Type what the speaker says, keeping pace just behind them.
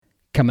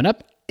Coming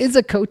up is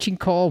a coaching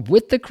call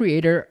with the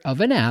creator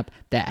of an app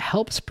that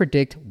helps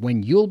predict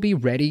when you'll be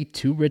ready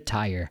to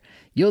retire.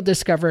 You'll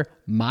discover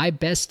my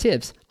best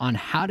tips on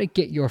how to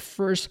get your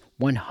first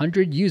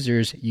 100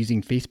 users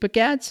using Facebook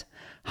ads,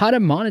 how to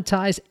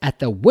monetize at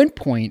the win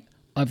point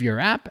of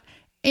your app,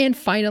 and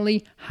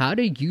finally, how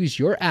to use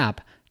your app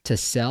to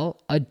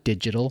sell a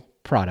digital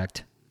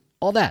product.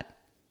 All that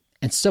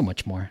and so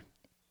much more.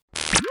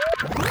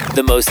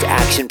 The most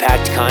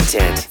action-packed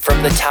content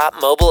from the top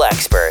mobile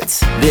experts.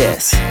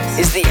 This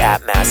is the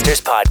App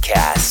Masters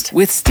Podcast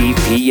with Steve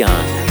P.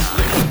 Young.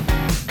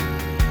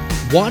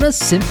 Want a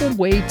simple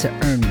way to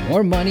earn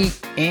more money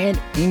and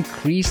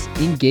increase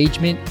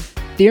engagement?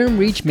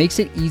 TheoremReach makes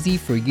it easy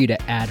for you to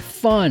add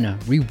fun,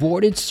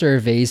 rewarded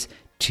surveys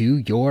to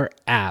your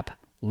app.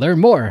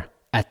 Learn more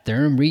at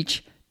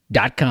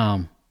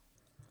theoremreach.com.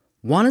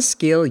 Want to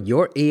scale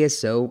your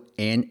ASO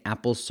and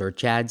Apple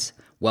search ads?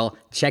 Well,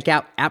 check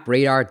out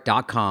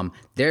appradar.com.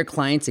 Their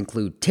clients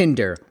include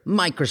Tinder,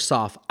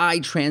 Microsoft,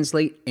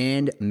 iTranslate,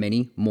 and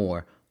many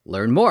more.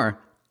 Learn more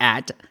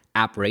at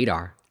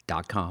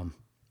appradar.com.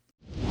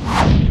 All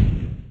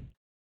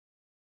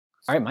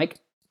right, Mike,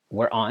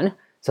 we're on.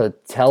 So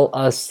tell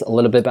us a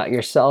little bit about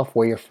yourself,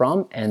 where you're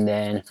from, and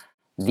then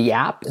the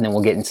app, and then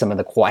we'll get in some of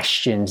the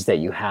questions that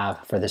you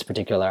have for this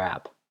particular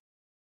app.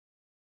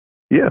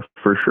 Yeah,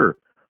 for sure.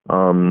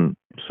 I'm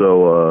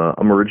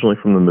originally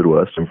from the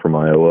Midwest. I'm from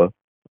Iowa.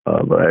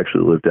 But I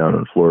actually live down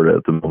in Florida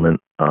at the moment,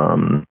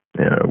 and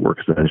I work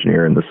as an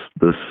engineer. And this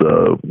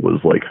was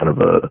like kind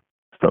of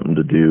something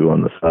to do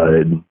on the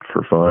side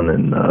for fun,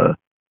 and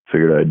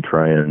figured I'd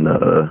try and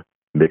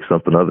make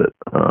something of it.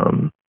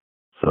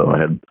 So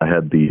I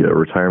had the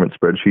retirement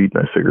spreadsheet,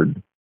 and I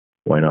figured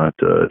why not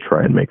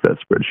try and make that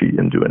spreadsheet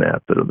into an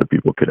app that other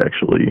people could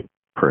actually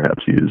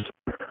perhaps use.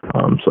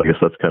 So I guess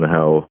that's kind of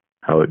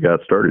how it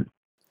got started.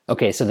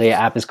 Okay, so the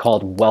app is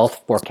called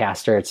Wealth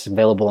Forecaster. It's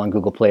available on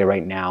Google Play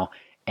right now.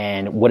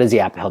 And what does the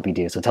app help you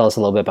do? So tell us a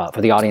little bit about,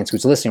 for the audience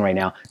who's listening right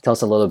now, tell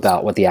us a little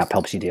about what the app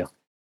helps you do.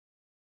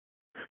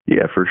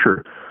 Yeah, for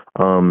sure.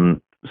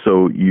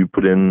 So you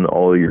put in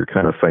all your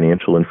kind of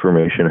financial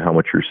information, how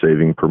much you're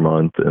saving per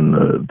month, and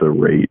the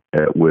rate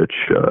at which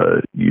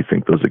you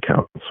think those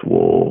accounts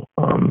will,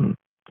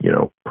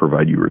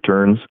 provide you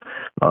returns.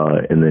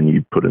 And then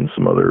you put in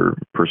some other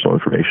personal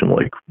information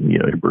like,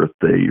 your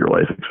birthday, your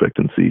life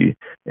expectancy,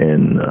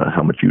 and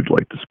how much you'd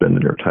like to spend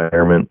in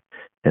retirement.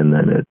 And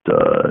then it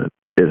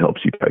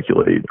helps you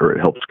calculate, or it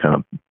helps kind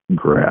of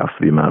graph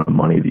the amount of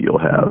money that you'll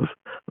have,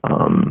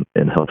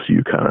 and helps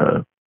you kind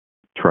of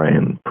try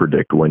and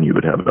predict when you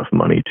would have enough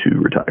money to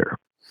retire.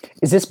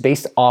 Is this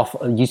based off,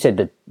 you said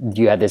that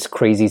you had this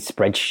crazy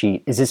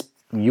spreadsheet. Is this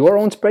your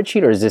own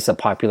spreadsheet, or is this a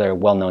popular,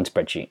 well-known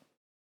spreadsheet?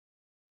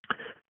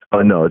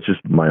 No, it's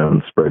just my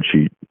own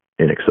spreadsheet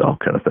in Excel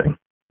kind of thing.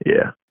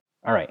 Yeah.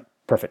 All right,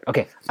 perfect.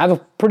 Okay, I have a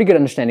pretty good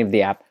understanding of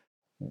the app.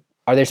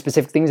 Are there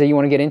specific things that you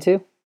want to get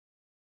into?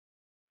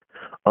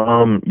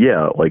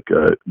 Yeah, like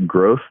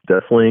growth,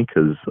 definitely,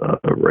 because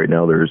right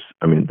now this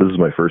is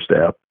my first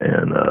app,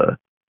 and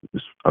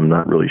I'm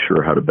not really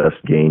sure how to best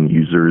gain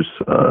users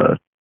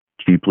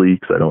cheaply,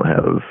 because I don't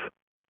have,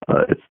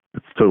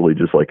 it's totally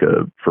just like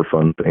a for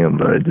fun thing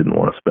that I didn't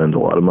want to spend a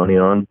lot of money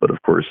on, but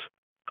of course,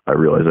 I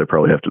realize I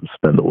probably have to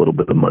spend a little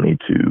bit of money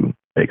to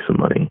make some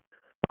money.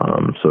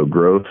 So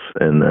growth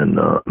and then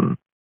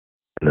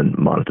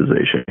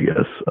monetization, I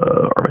guess,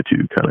 are my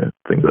two kind of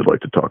things I'd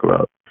like to talk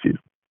about, if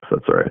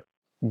that's all right.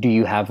 Do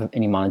you have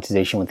any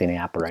monetization within the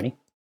app already?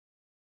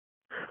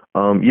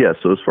 Yeah,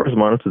 so as far as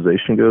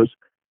monetization goes,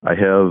 I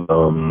have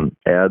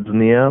ads in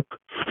the app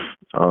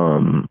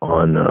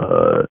on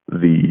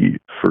the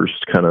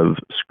first kind of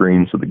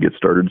screen, so the get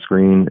started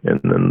screen,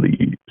 and then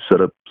the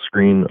setup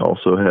screen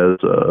also has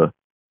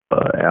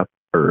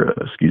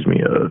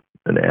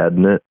an ad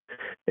in it.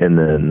 And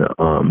then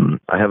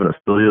I have an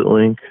affiliate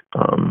link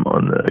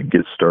on the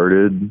get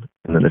started,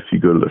 and then if you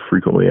go to the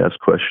frequently asked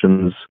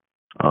questions,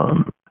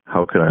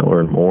 how can I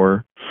learn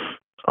more?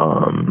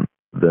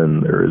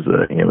 Then there is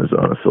an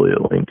Amazon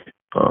affiliate link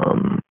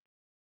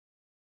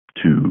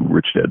to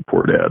Rich Dad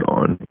Poor Dad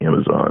on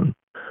Amazon.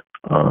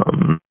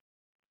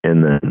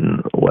 And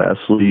then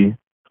lastly,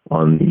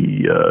 on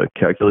the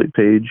calculate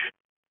page,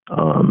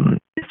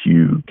 if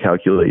you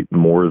calculate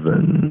more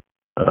than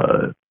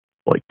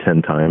like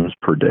 10 times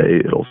per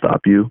day, it'll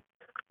stop you.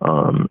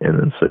 And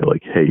then say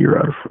like, hey, you're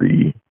out of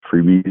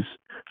freebies.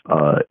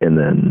 And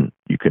then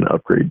you can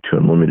upgrade to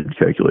unlimited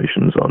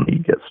calculations on the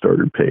Get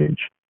Started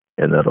page,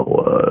 and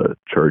that'll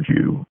charge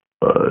you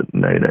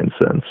 99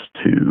 cents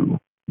to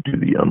do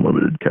the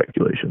unlimited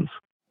calculations.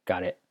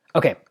 Got it.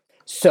 Okay.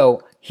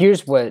 So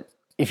here's what,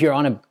 if you're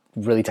on a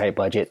really tight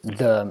budget,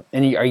 are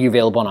you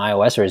available on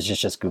iOS, or is it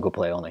just Google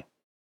Play only?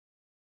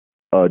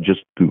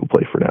 Just Google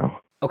Play for now.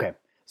 Okay.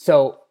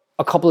 So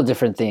a couple of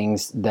different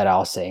things that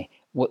I'll say.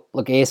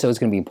 Look, ASO is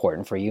going to be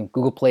important for you.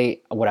 Google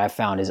Play, what I've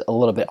found, is a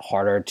little bit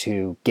harder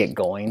to get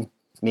going.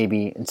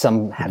 Maybe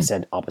some have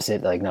said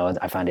opposite, like, no,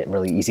 I find it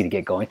really easy to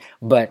get going.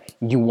 But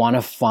you want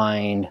to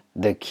find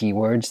the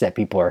keywords that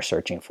people are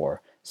searching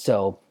for.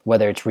 So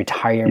whether it's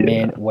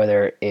retirement,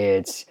 whether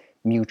it's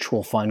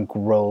mutual fund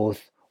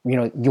growth.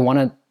 You want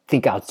to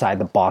think outside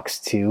the box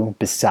too,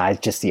 besides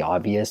just the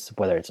obvious,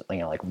 whether it's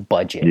like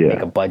budget, make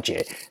a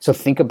budget. So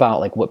think about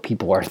like what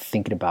people are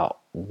thinking about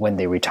when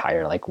they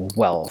retire, like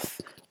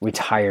wealth,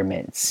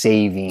 retirement,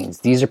 savings.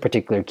 These are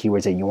particular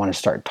keywords that you want to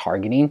start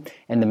targeting.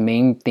 And the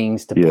main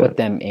things to put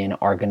them in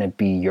are going to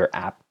be your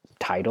app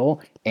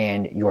title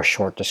and your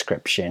short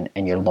description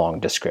and your long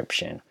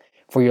description.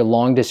 For your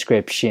long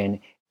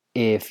description,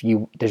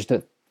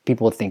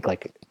 people think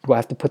like, do I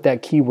have to put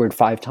that keyword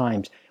 5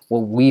 times?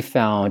 What we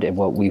found and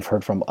what we've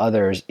heard from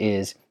others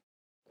is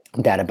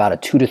that about a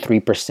 2 to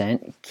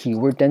 3%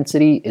 keyword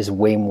density is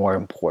way more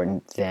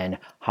important than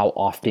how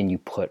often you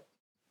put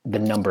the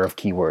number of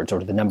keywords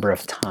or the number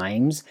of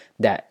times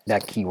that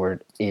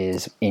keyword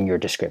is in your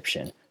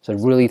description. So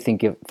really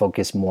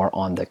focus more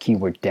on the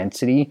keyword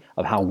density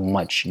of how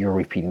much you're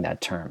repeating that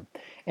term.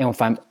 And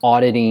if I'm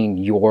auditing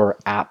your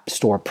app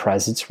store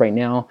presence right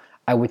now,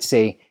 I would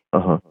say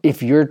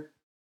if you're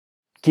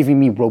giving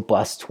me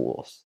robust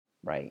tools,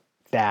 right,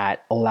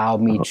 that allow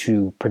me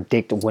to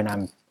predict when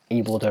I'm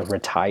able to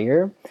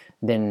retire,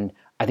 then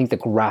I think the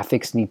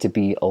graphics need to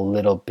be a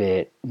little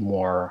bit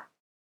more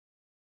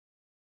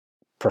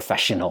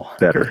professional.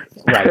 Better.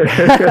 Right.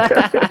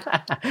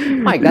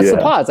 Mike, that's the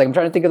pause. Like, I'm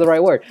trying to think of the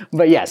right word.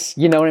 But yes,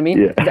 you know what I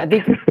mean? Yeah. I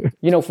think,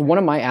 for one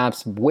of my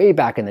apps way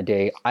back in the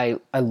day, I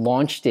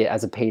launched it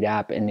as a paid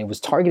app and it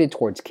was targeted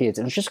towards kids.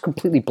 And it was just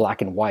completely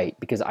black and white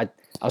because I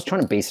was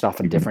trying to base it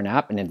off a different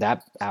app, and then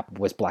that app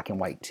was black and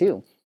white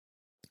too.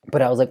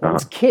 But I was like, well,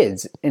 it's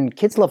kids, and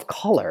kids love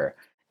color.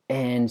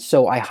 And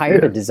so I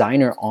hired a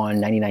designer on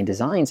 99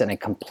 Designs, and I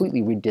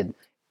completely redid.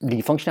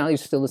 The functionality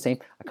is still the same.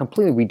 I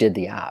completely redid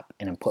the app,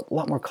 and I put a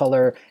lot more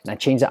color, and I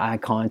changed the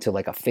icon to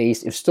like a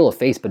face. It was still a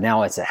face, but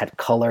now it had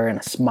color and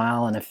a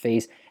smile and a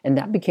face. And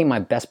that became my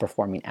best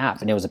performing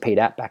app. And it was a paid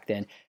app back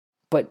then.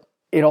 But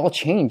it all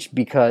changed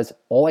because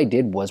all I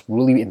did was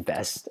really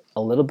invest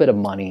a little bit of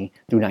money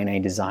through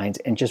 99 Designs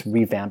and just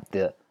revamp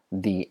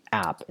the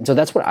app. And so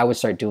that's what I would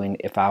start doing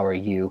if I were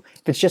you.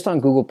 If it's just on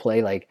Google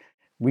Play, like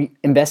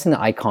invest in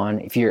the icon.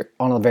 If you're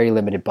on a very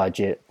limited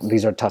budget,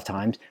 these are tough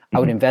times, I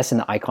would invest in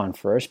the icon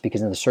first,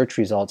 because in the search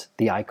results,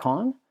 the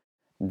icon,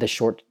 the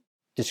short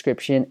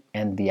description,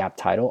 and the app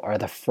title are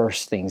the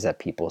first things that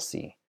people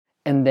see.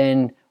 And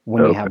then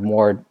when you have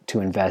more to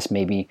invest,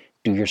 maybe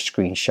do your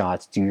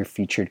screenshots, do your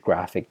featured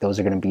graphic. Those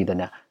are going to be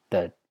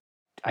the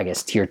I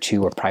guess tier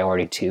 2 or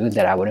priority 2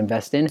 that I would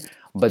invest in.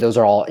 But those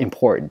are all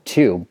important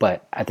too.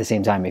 But at the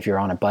same time, if you're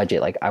on a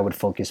budget, like I would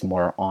focus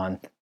more on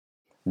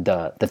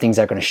the things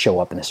that are going to show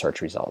up in the search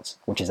results,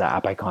 which is the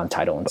app icon,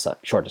 title, and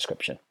short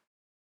description.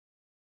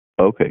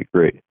 Okay,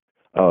 great.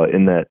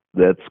 And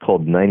that's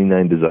called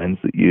 99 Designs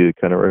that you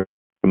kind of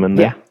recommend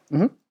there? Yeah.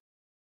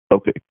 Mm-hmm.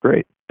 Okay,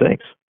 great.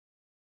 Thanks.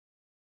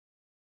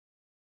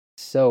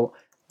 So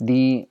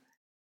the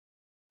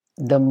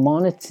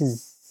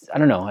I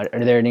don't know,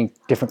 are there any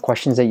different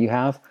questions that you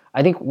have?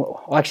 I think,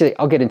 actually,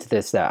 I'll get into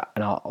this, and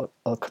I'll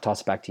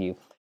toss it back to you.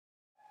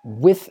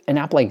 With an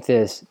app like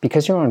this,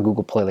 because you're on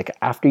Google Play, like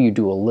after you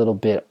do a little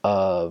bit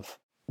of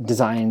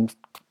design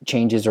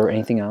changes or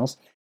anything else,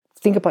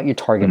 think about your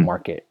target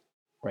market,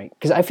 right?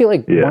 Because I feel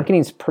like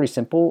marketing is pretty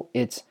simple.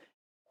 It's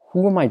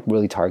who am I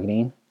really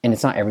targeting? And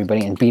it's not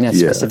everybody, and being as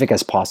specific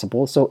as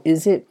possible. So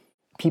is it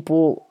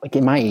people, like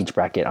in my age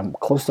bracket, I'm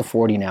close to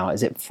 40 now,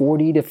 is it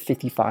 40 to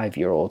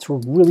 55-year-olds who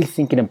are really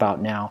thinking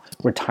about now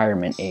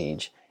retirement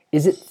age?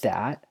 Is it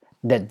that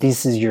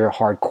this is your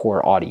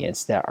hardcore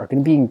audience that are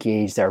going to be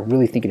engaged, that are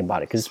really thinking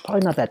about it? Because it's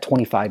probably not that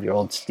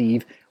 25-year-old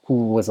Steve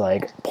who was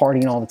like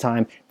partying all the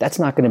time. That's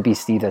not going to be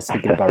Steve that's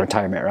thinking about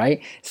retirement,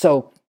 right?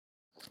 So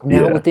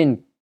now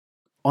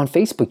on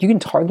Facebook, you can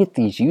target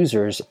these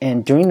users,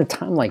 and during a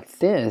time like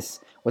this,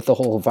 with the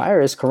whole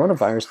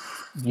coronavirus,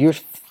 you're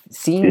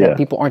seeing that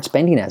people aren't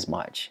spending as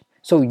much.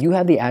 So you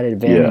have the added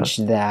advantage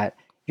that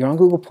you're on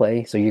Google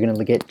Play, so you're going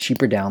to get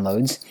cheaper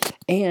downloads,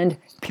 and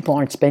people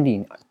aren't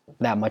spending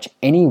that much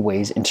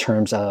anyways in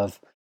terms of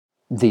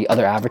the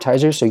other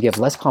advertisers. So you have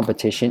less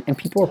competition, and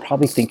people are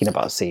probably thinking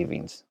about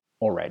savings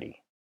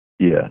already.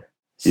 Yeah.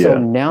 So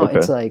now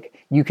it's like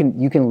you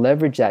can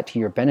leverage that to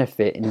your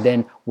benefit. And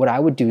then what I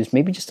would do is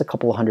maybe just a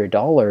couple of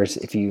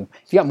 $100. If you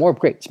got more,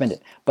 great, spend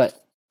it.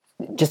 But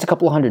just a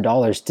couple of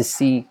 $100 to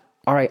see,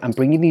 all right, I'm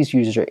bringing these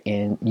users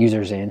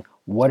in.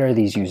 What are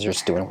these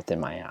users doing within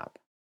my app?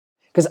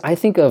 Because I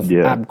think of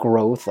app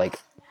growth, like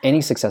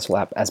any successful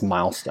app, as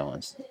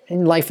milestones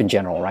in life in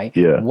general, right?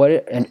 Yeah.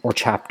 Or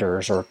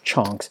chapters or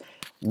chunks.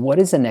 What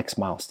is the next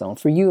milestone?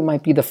 For you, it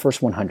might be the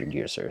first 100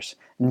 users.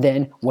 And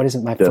then what is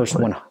my first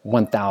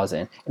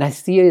 1,000? And I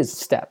see it as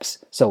steps.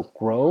 So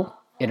grow,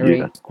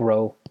 iterate,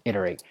 grow,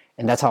 iterate.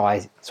 And that's how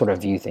I sort of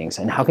view things.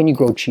 And how can you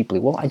grow cheaply?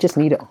 Well, I just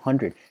need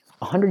 100.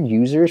 100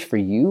 users for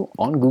you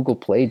on Google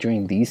Play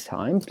during these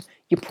times,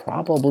 you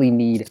probably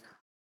need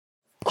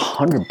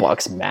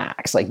 $100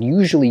 max. Like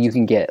usually you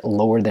can get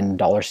lower than $1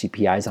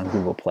 CPIs on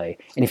Google Play.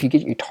 And if you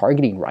get your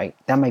targeting right,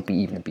 that might be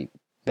even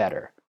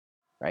better.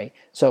 right?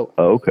 So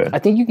Oh, okay. I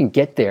think you can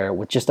get there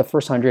with just the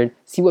first 100,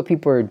 see what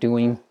people are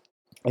doing.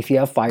 If you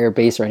have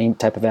Firebase or any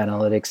type of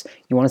analytics,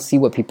 you want to see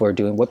what people are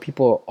doing, what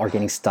people are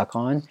getting stuck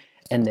on,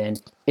 and then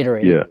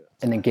iterate, Yeah.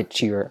 and then get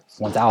to your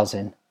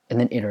 1,000, and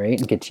then iterate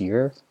and get to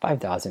your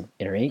 5,000,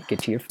 iterate, get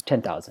to your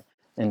 10,000,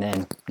 and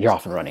then you're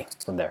off and running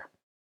from there.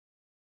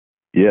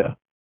 Yeah.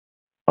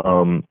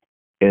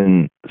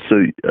 And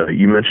so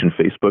you mentioned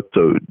Facebook.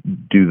 So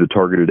do the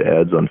targeted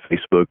ads on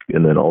Facebook,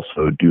 and then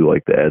also do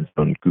like the ads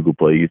on Google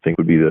Play. You think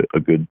would be a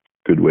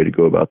good way to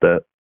go about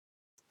that?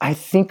 I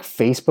think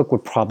Facebook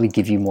would probably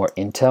give you more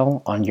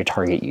intel on your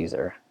target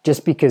user,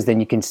 just because then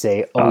you can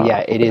say, oh yeah,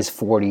 it Okay. is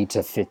 40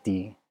 to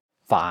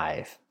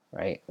 55,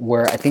 right?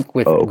 Where I think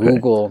with Okay.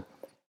 Google,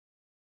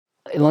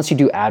 unless you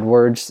do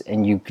AdWords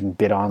and you can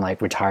bid on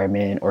like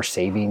retirement or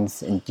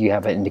savings and you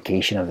have an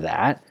indication of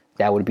that,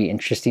 that would be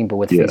interesting. But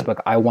with Yeah. Facebook,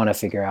 I want to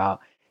figure out,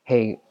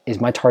 hey,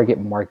 is my target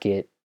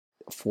market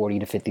 40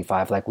 to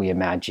 55 like we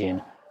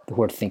imagine,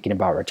 who are thinking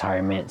about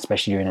retirement,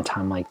 especially during a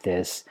time like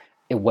this?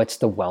 What's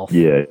the wealth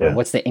Yeah. or Yeah.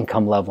 what's the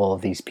income level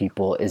of these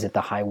people? Is it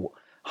the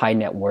high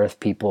net worth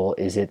people?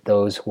 Is it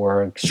those who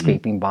are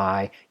scraping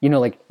by?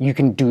 Like you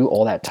can do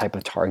all that type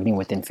of targeting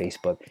within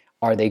Facebook.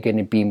 Are they going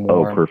to be Oh,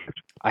 more,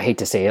 perfect. I hate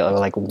to say it,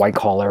 like white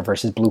collar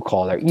versus blue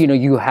collar?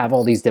 You have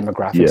all these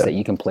demographics Yeah. that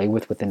you can play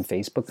with within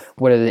Facebook.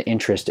 What are the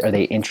interests? Are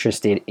they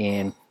interested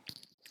in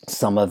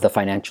some of the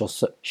financial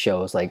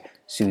shows like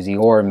Susie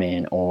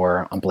Orman,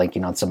 or I'm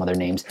blanking on some other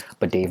names,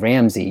 but Dave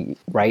Ramsey,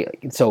 right?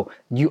 So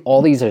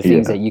all these are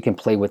things Yeah. that you can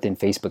play within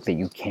Facebook that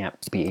you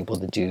can't be able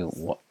to do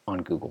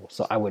on Google.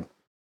 So I would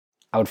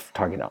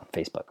target on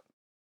Facebook.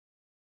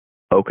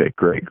 Okay.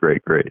 Great.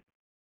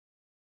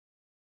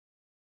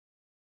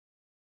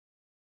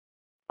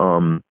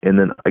 And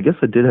then I guess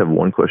I did have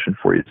one question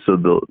for you. So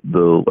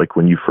the like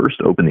when you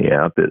first open the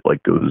app, it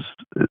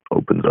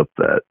opens up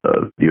that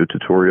video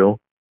tutorial.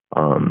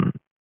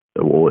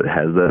 Well, it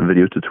has that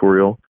video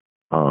tutorial,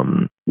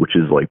 which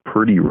is like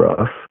pretty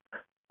rough.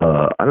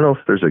 I don't know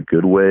if there's a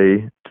good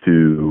way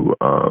to,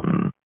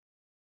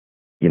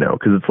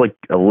 because it's like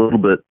a little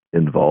bit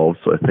involved.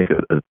 So I think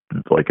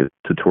like a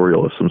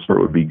tutorial of some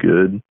sort would be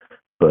good.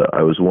 But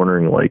I was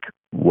wondering like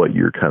what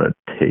your kind of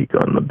take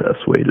on the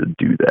best way to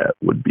do that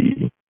would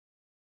be.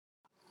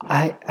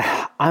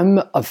 I'm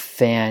a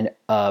fan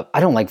of, I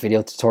don't like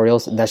video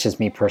tutorials. That's just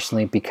me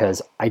personally,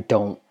 because I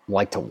don't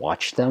like to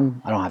watch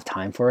them. I don't have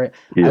time for it.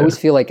 I Yeah. always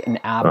feel like an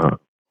app Uh-huh.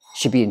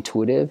 should be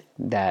intuitive,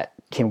 that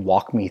can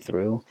walk me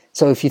through.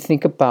 So if you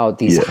think about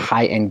these Yeah.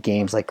 high-end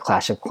games like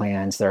Clash of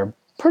Clans, they're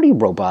pretty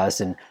robust.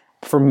 And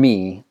for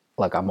me,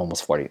 like I'm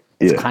almost 40,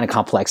 it's Yeah. kind of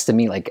complex to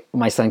me. Like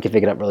my son can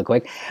pick it up really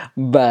quick,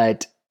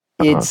 but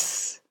Uh-huh.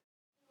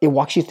 it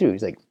walks you through.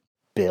 It's like,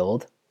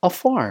 build a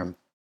farm,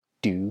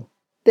 do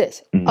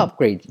this, Mhm.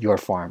 upgrade your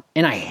farm.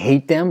 And I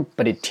hate them,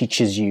 but it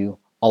teaches you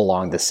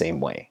along the same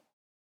way.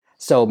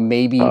 So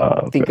maybe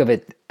think Okay. of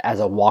it as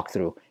a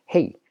walkthrough.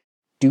 Hey,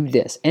 do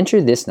this,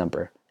 enter this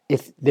number.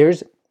 If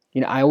there's,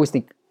 I always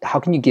think, how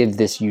can you give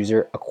this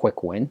user a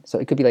quick win? So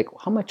it could be like,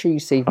 how much are you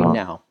saving Uh-huh.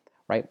 now,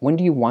 right? When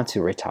do you want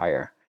to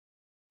retire?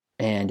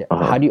 And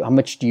Uh-huh. how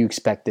much do you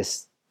expect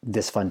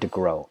this fund to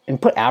grow?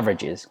 And put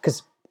averages,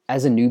 because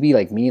as a newbie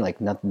like me, like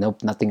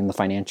nothing in the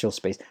financial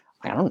space,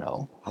 I don't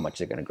know how much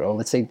they're going to grow.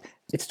 Let's say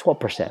it's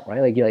 12%,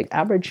 right? Like you're like,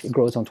 average, it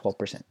grows on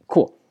 12%.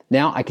 Cool.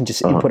 Now I can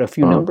just input a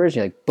few numbers.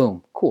 You're like,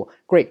 boom, cool,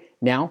 great.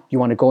 Now you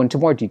want to go into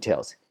more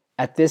details.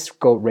 At this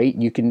go rate,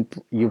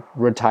 you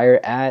retire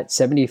at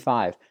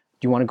 75.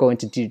 Do you want to go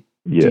into do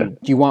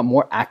you want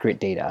more accurate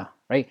data,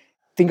 right?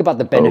 Think about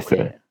the benefit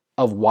Okay.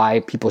 of why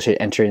people should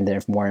enter in there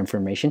more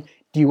information.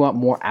 Do you want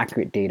more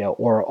accurate data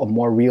or a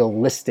more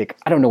realistic,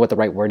 I don't know what the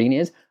right wording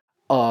is,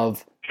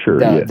 of Sure.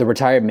 Yeah. the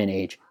retirement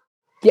age?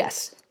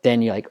 Yes.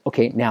 Then you're like,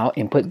 okay, now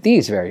input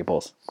these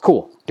variables.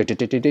 Cool.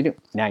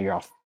 Now you're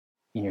off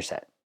and you're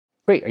set.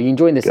 Great. Are you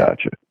enjoying this?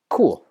 Gotcha.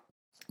 Cool.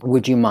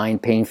 Would you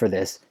mind paying for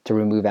this to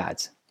remove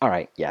ads? All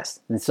right. Yes.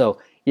 And so,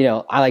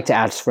 I like to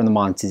ask for the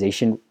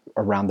monetization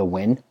around the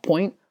win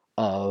point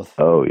of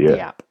Oh yeah. the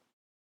app.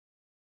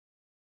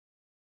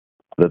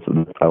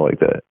 I like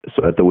that.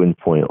 So at the win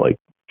point, like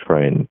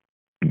try and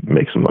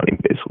make some money,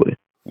 basically.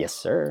 Yes,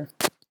 sir.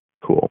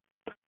 Cool.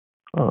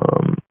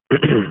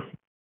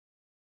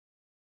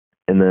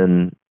 And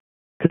then,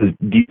 because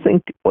do you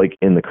think like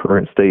in the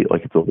current state,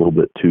 like it's a little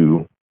bit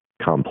too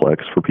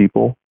complex for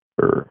people,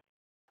 or?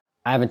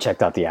 I haven't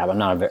checked out the app. I'm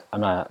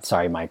not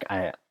sorry, Mike.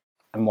 I'm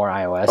more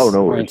iOS No worries.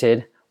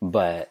 oriented,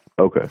 but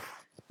Okay.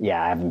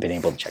 yeah, I haven't been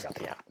able to check out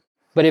the app.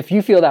 But if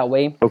you feel that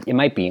way, Okay. it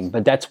might be.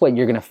 But that's what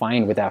you're going to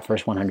find with that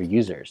first 100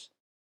 users.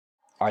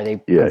 Are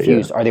they Yeah,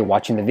 confused? yeah. Are they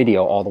watching the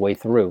video all the way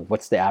through?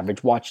 What's the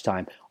average watch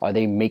time? Are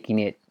they making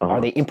it? Uh-huh.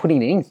 Are they inputting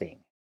anything?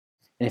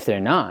 And if they're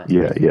not,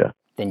 Yeah.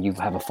 then you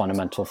have a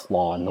fundamental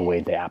flaw in the way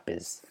the app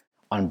is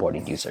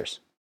onboarding users.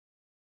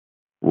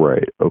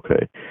 Right.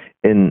 Okay.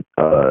 And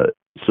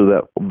so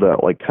that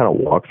like kind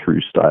of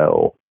walkthrough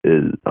style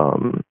is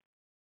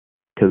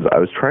because I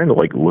was trying to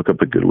like look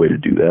up a good way to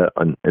do that,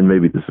 and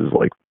maybe this is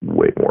like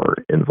way more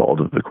involved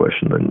of the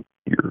question than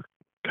you're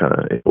kind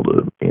of able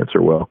to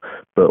answer well.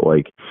 But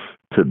like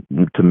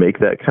to make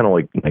that kind of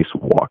like nice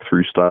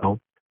walkthrough style,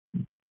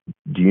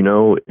 do you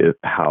know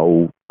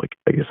how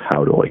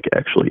to like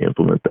actually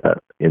implement that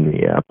in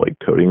the app, like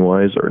coding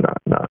wise, or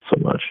not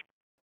so much?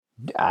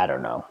 I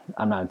don't know.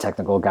 I'm not a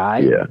technical guy.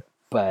 Yeah.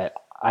 But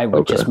I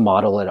would just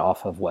model it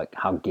off of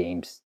how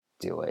games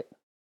do it.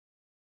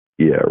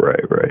 Yeah,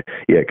 right.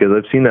 Yeah, because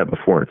I've seen that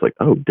before, and it's like,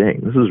 oh,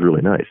 dang, this is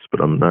really nice,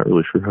 but I'm not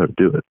really sure how to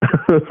do it.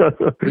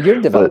 But you're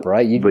a developer,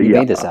 right? You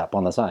made this app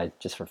on the side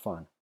just for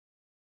fun.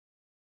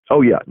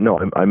 Oh yeah, no,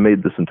 I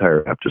made this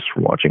entire app just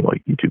from watching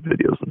like YouTube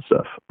videos and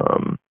stuff.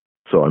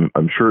 So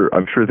I'm sure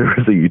there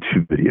is a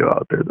YouTube video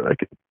out there that I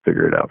could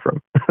figure it out from.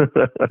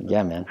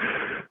 Yeah, man,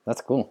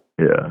 that's cool.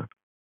 Yeah.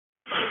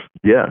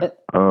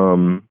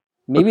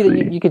 Maybe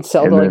you could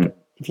sell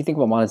if you think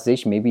about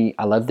monetization. Maybe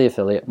I love the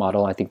affiliate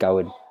model. I think I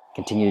would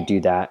continue to do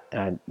that.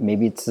 And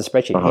maybe it's the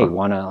spreadsheet. Hey,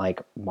 want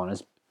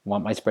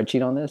my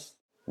spreadsheet on this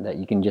that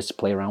you can just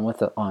play around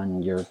with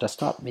on your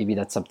desktop? Maybe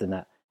that's something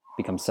that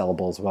becomes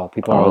sellable as well.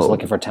 People are always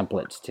looking for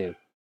templates too.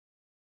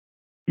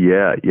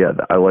 Yeah,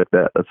 I like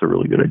that. That's a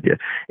really good idea.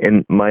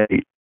 And my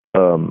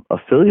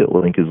affiliate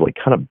link is like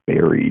kind of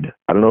buried.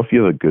 I don't know if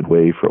you have a good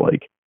way for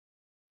like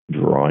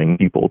drawing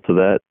people to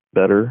that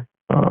better.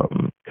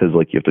 Because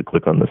like you have to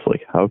click on this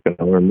like, how can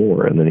I learn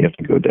more? And then you have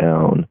to go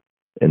down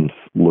and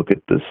look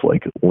at this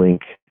like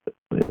link,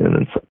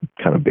 and it's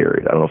kind of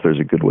buried. I don't know if there's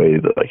a good way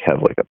to like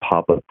have like a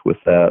pop-up with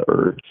that,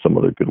 or some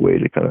other good way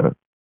to kind of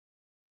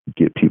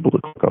get people to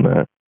click on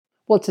that.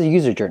 Well, it's a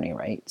user journey,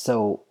 right?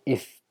 So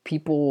if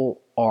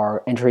people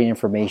are entering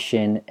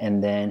information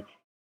and then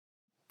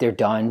they're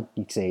done,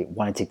 you can say,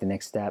 want to take the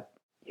next step?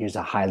 Here's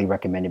a highly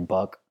recommended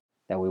book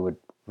that we would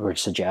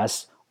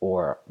suggest,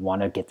 or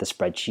want to get the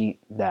spreadsheet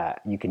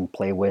that you can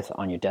play with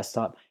on your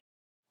desktop.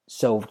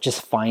 So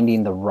just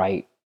finding the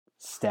right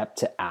step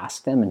to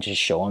ask them and just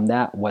show them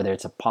that, whether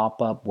it's a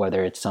pop-up,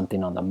 whether it's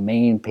something on the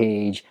main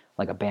page,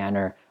 like a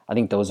banner, I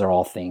think those are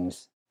all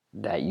things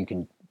that you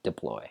can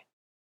deploy.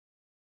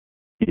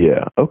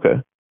 Yeah.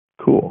 Okay.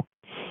 Cool.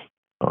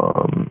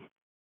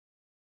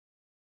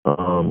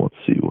 Let's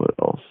see what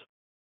else.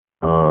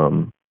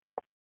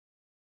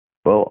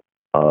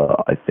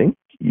 I think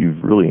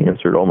you've really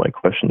answered all my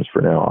questions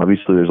for now.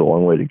 Obviously, there's a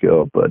long way to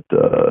go, but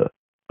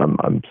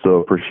I'm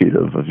so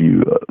appreciative of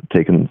you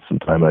taking some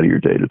time out of your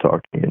day to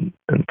talk to me,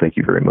 and thank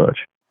you very much.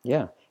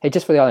 Yeah. Hey,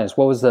 just for the audience,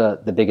 what was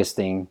the biggest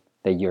thing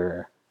that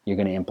you're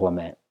going to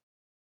implement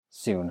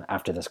soon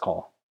after this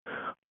call?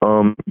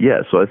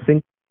 Yeah. So I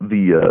think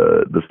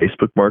the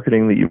Facebook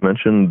marketing that you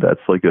mentioned,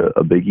 that's like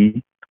a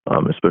biggie,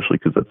 especially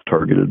because that's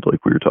targeted,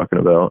 like we were talking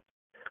about.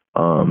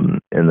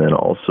 And then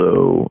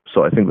also,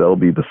 so I think that'll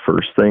be the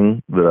first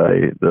thing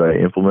that I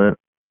implement.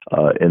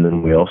 And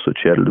then we also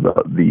chatted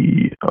about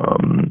the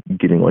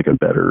getting like a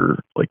better,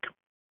 like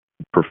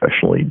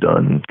professionally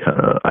done kind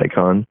of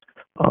icon.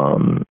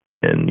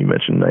 And you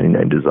mentioned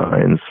 99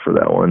 designs for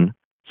that one.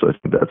 So I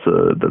think that's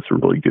a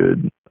really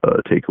good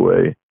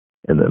takeaway.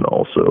 And then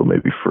also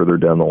maybe further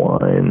down the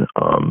line,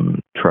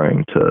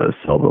 trying to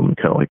sell them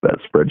kind of like that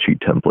spreadsheet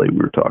template we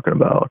were talking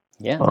about.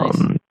 Yeah,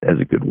 nice. As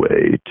a good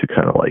way to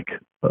kind of like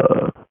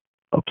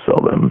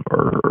upsell them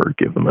or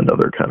give them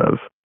another kind of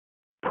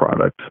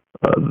product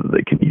that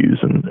they can use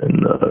and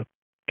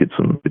get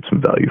some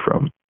value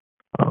from.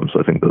 So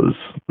I think those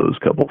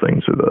couple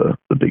things are the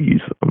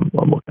biggies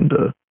I'm looking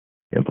to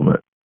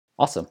implement.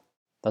 Awesome.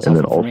 That's and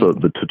then also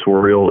the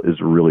tutorial is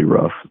really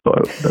rough. So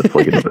that's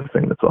like another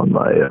thing that's on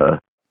my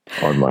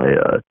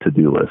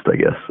to-do list, I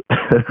guess.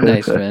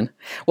 Nice, man.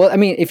 Well, I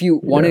mean, if you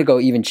wanted to go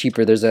even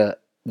cheaper, there's a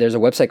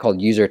website called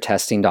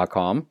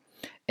usertesting.com,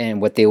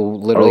 and what they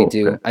will literally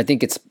do, I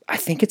think it's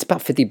about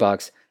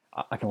 $50.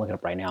 I can look it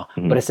up right now.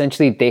 Mm-hmm. But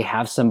essentially, they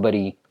have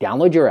somebody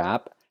download your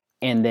app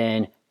and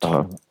then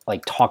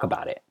talk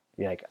about it.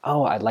 You're like,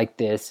 oh, I like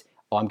this.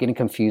 Oh, I'm getting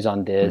confused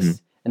on this. Mm-hmm.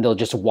 And they'll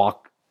just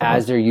walk,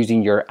 as they're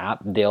using your app,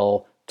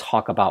 they'll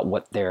talk about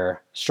what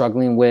they're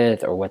struggling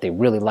with or what they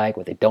really like,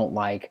 what they don't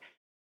like.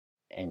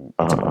 And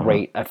it's a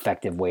great,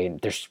 effective way.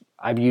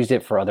 I've used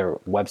it for other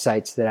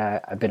websites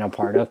that I've been a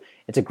part of.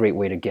 It's a great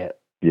way to get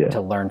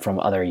to learn from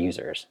other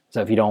users.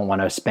 So if you don't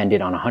want to spend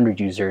it on 100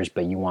 users,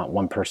 but you want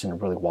one person to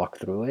really walk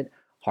through it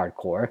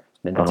hardcore,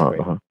 then that's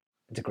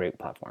it's a great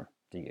platform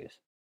to use.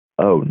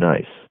 Oh,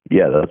 nice.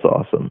 Yeah, that's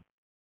awesome.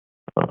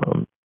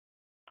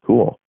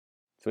 Cool.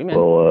 Sweet, man.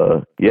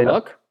 Well, good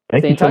luck.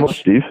 Thank you so much,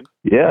 Steve.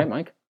 Yeah. All right,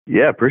 Mike.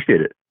 Yeah,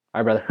 appreciate it.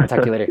 All right, brother. I'll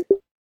talk to you later.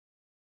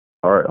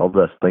 All right. All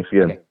the best. Thanks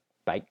again. Okay.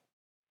 Bye.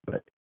 Bye.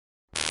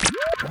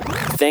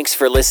 Thanks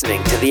for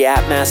listening to the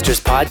App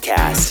Masters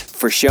podcast.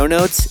 For show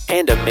notes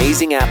and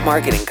amazing app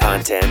marketing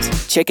content,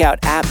 check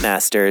out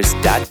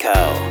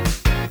appmasters.co.